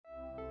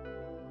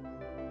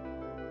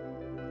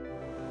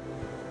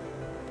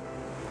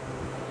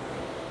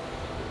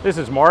This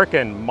is Mark,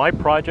 and my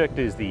project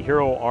is the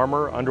Hero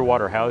Armor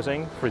underwater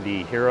housing for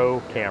the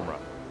Hero camera.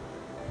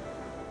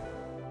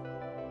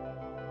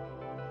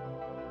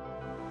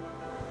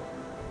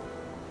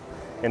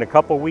 In a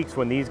couple weeks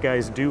when these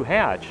guys do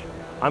hatch,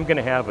 I'm going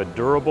to have a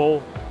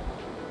durable,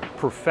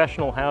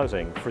 professional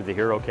housing for the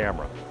Hero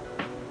camera.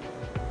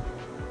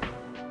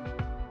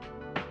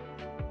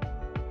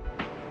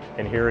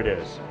 And here it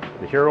is,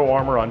 the Hero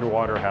Armor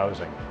underwater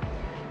housing.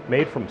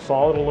 Made from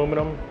solid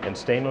aluminum and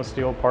stainless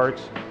steel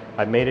parts,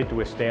 I've made it to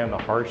withstand the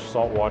harsh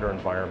saltwater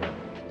environment.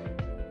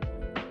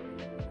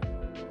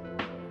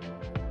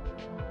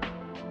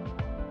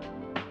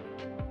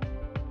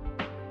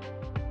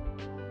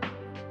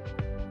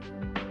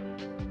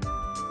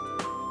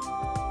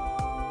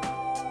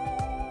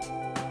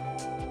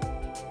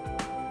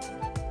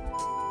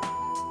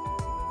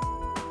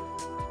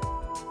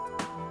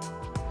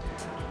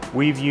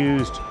 We've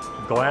used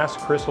glass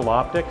crystal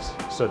optics,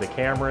 so the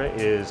camera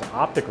is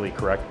optically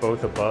correct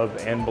both above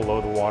and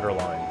below the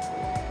waterline.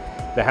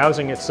 The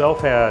housing itself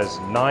has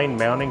 9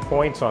 mounting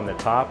points on the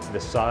top, the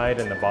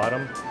side, and the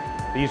bottom.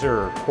 These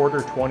are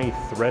 1/4-20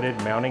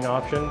 threaded mounting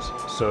options,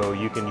 so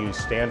you can use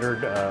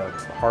standard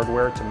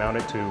hardware to mount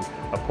it to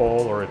a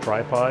pole or a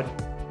tripod.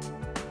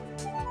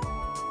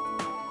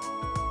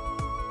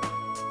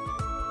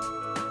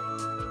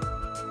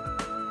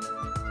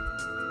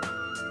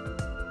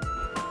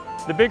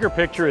 The bigger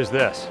picture is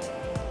this.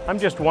 I'm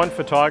just one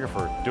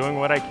photographer doing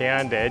what I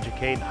can to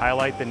educate and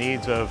highlight the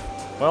needs of,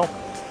 well,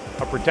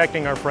 of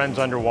protecting our friends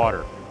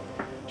underwater.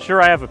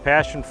 Sure, I have a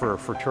passion for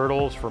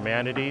turtles, for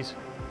manatees.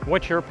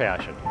 What's your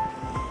passion?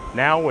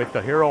 Now with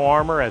the Hero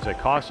Armor as a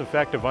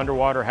cost-effective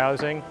underwater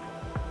housing,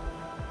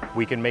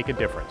 we can make a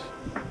difference.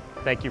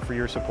 Thank you for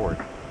your support.